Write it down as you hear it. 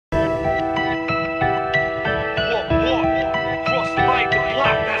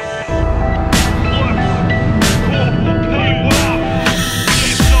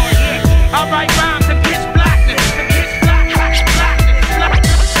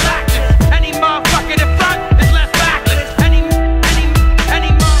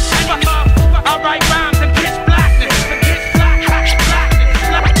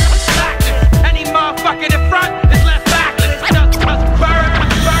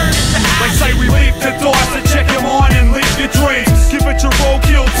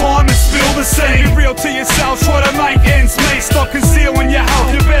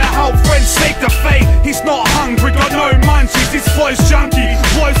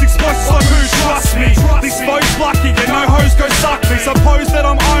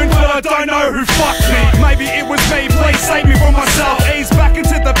I don't know who fucked me. Maybe it was me, please save me from myself. Ease back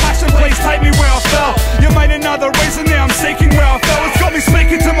into the passion, please take me where I fell. You made another reason, now I'm seeking where I fell. It's got me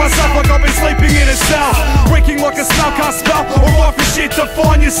speaking to myself like I've been sleeping in a cell. Reeking like a smell, can't spell or write for shit to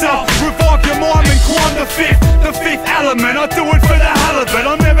find yourself. Revive your mind and climb the fifth element. I do it for the hell of it.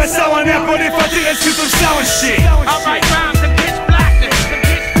 I'm never selling out, but if I did it's cause I'm selling shit. I write rhymes and pitch blackness.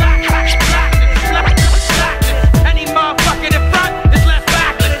 Any motherfucker in front is left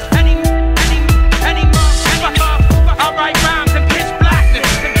backless. Any motherfucker. I write rhymes and pitch blackness.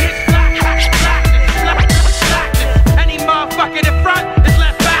 Any motherfucker in front is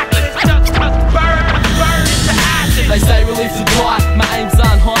left backless. Just burn into ashes. They say we live to die, my aim's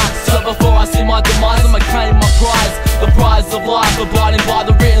on high. So before I see my demise, I'ma claim my prize. The prize of life, abiding by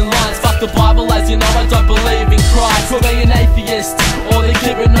the written lines. Fuck the Bible, as you know I don't believe in Christ. For being an atheist, or they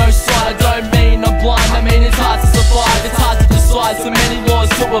give it no sign. I don't mean I'm blind, I mean it's hard to survive. It's hard to decide, so many laws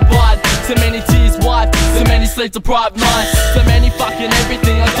to abide. So many tears wiped, so many sleep deprived nights. So many fucking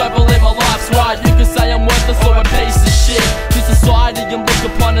everything, I don't believe my life's right. You can say I'm worthless or a piece of shit. To society I'm looked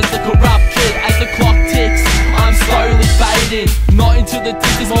upon as a corrupt kid. As the clock ticks, I'm slowly fading. Not into the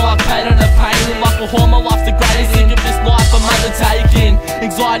ditches, more like pain and a painting. Like a whore, my life's the greatest thing of this life I'm undertaking.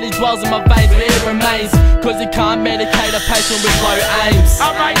 Anxiety dwells in my veins, but it remains, cause it can't medicate a patient with low aims.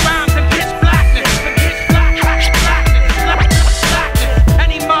 I write rhymes and pitch blackness.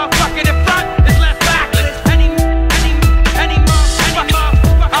 Any motherfucker in front is left backless. Any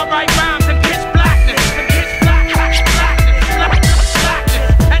motherfucker. I write rhymes and pitch blackness.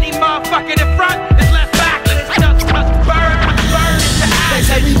 Any motherfucker in front is left backless. Just burn into ashes. They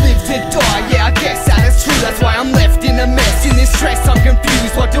say we live to die, yeah I guess that is true. That's why I'm left in a mess. In this stress I'm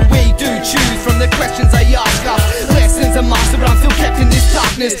confused, what do we do? Choose from the questions I ask us. Lessons are mastered but I'm still kept in this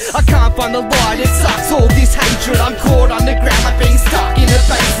darkness. I can't find the light, it sucks all this hatred. I'm caught underground like being stuck in a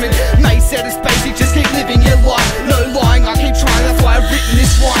basement. May set a space, it just